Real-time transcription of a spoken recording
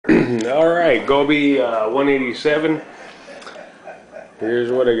Alright, Gobi 187.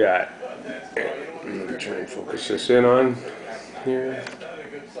 Here's what I got. I'm going to try and focus this in on here.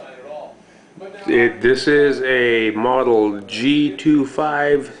 This is a model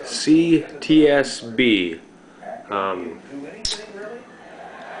G25C TSB. Trying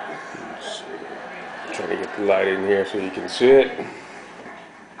to get the light in here so you can see it.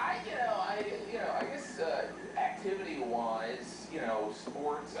 I guess activity-wise,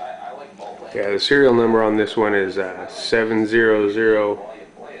 sports, I like bowling. Yeah, the serial number on this one is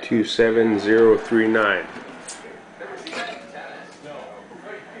 700-27039.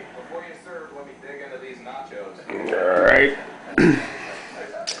 Alright.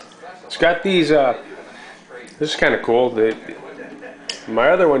 It's got these, this is kind of cool. My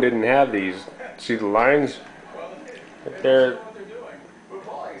other one didn't have these. See the lines? Right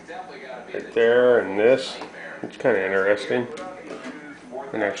there, and this. It's kind of interesting.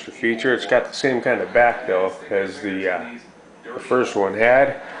 An extra feature. It's got the same kind of back though as the first one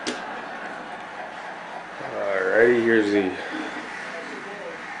had. Alrighty, here's the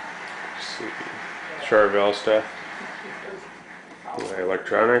Charvel stuff. My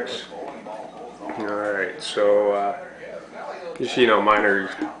electronics. Alright, so just minor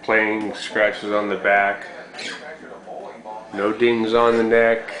plain scratches on the back. No dings on the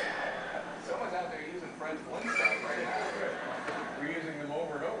neck.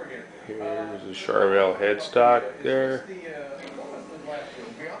 Here's the Charvel headstock there.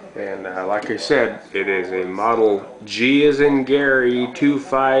 And like I said, it is a model G as in Gary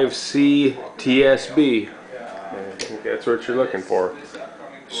 25C TSB. I think that's what you're looking for.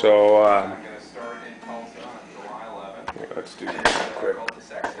 So let's do this quick.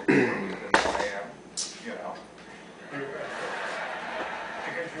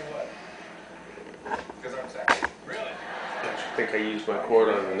 I think I used my cord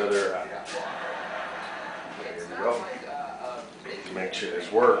on another. There we go. To make sure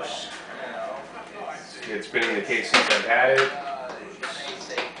this works. It's been in the case since I've had it.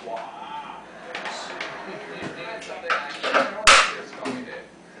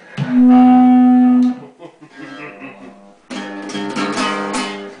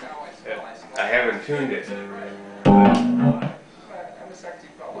 I haven't tuned it.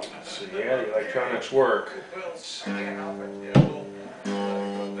 So yeah, the electronics work.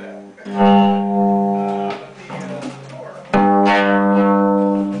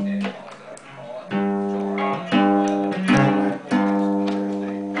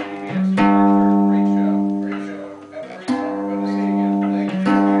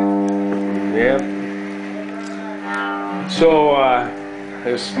 So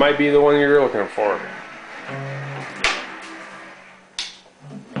this might be the one you're looking for.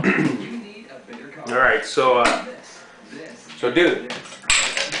 Alright, so dude,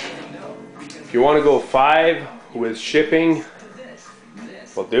 if you want to go 5 with shipping,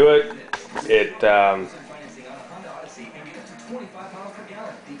 we'll do it.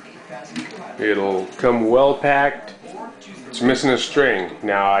 It'll come well packed. It's missing a string.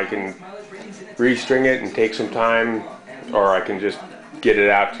 Now I can restring it and take some time, or I can just get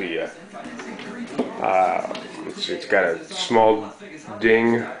it out to you. It's got a small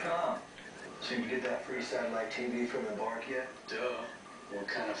ding. So you get that free satellite TV from the bark yet? Duh. What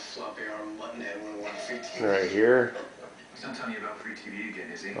kind of floppy arm button head would want free TV? Right here. He's not telling you about free TV again,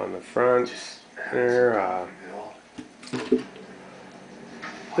 is he? On the front there.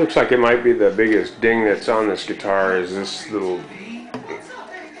 Looks like it might be the biggest ding that's on this guitar is this little.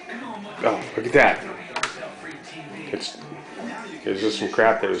 Oh, look at that. There's just some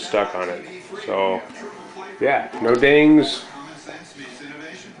crap that was stuck on it. So, yeah, no dings.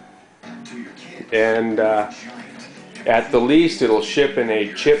 And at the least, it'll ship in a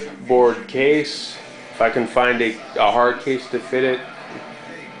chipboard case. If I can find a hard case to fit it,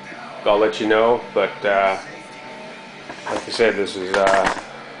 I'll let you know. But like I said, this is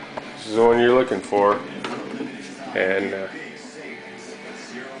the one you're looking for. And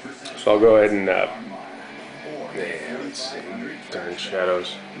so I'll go ahead and let's see, darn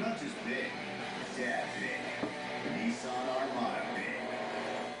shadows.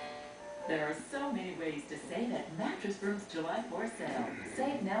 There are so many ways to save at Mattress Firm's July 4th sale.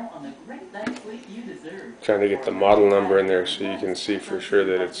 Save now on the great night sleep you deserve. Trying to get the model number in there so you can see for sure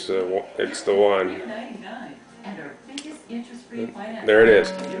that it's the one. There it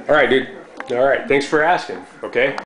is. All right, dude. All right, thanks for asking. Okay.